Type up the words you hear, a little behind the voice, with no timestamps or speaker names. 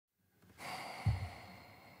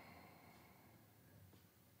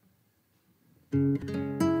Bring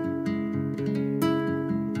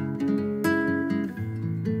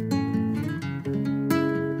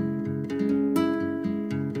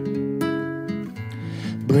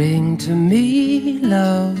to me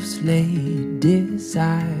love's late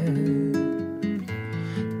desire.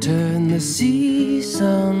 Turn the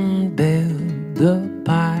season, build the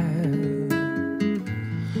pyre.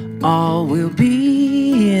 All will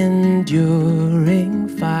be enduring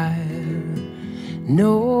fire,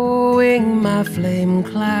 knowing my flame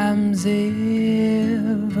climbs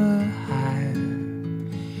ever higher.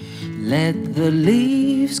 Let the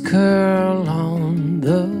leaves curl on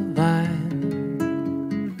the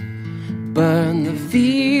vine, burn the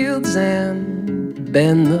fields and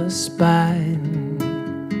bend the spine,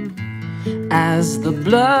 as the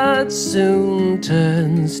blood soon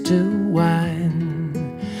turns to wine.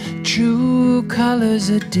 True colors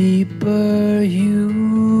a deeper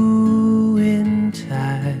hue in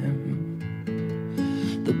time,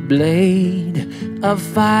 the blade a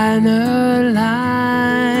finer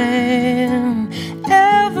line.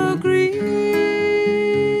 Evergreen,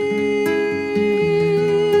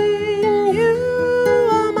 you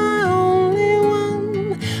are my only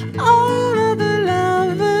one. All of the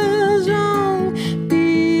lovers wrong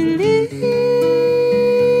believe.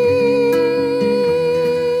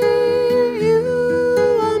 You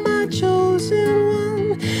are my chosen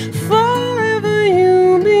one. Forever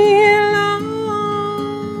you belong.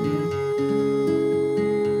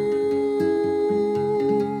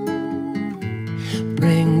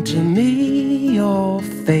 Bring to me your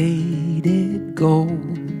faded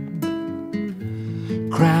gold,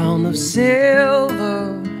 crown of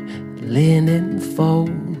silver, linen folds,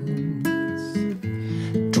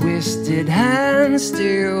 twisted hands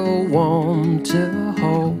still warm to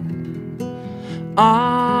hold.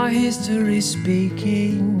 Our history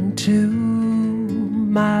speaking to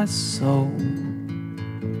my soul,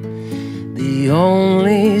 the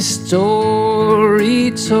only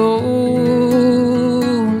story told.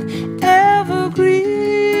 Evergreen,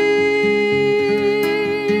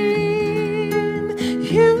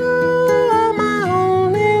 you are my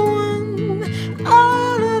only one.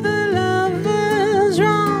 All of the lovers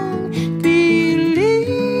wrong believe.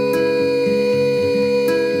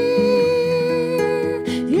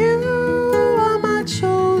 You are my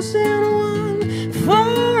chosen one.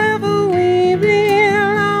 Forever we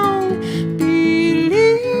belong.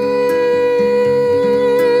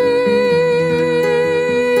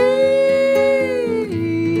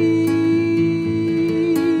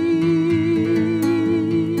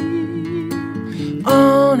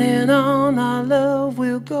 On and on our love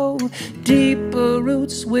will go. Deeper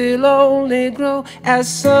roots will only grow as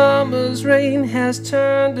summer's rain has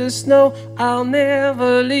turned to snow. I'll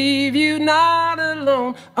never leave you, not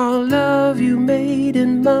alone. I'll love you,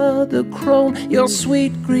 maiden mother crone. Your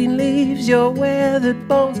sweet green leaves, your weathered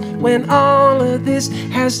bones. When all of this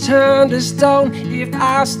has turned to stone, if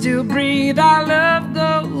I still breathe, our love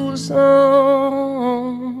goes on.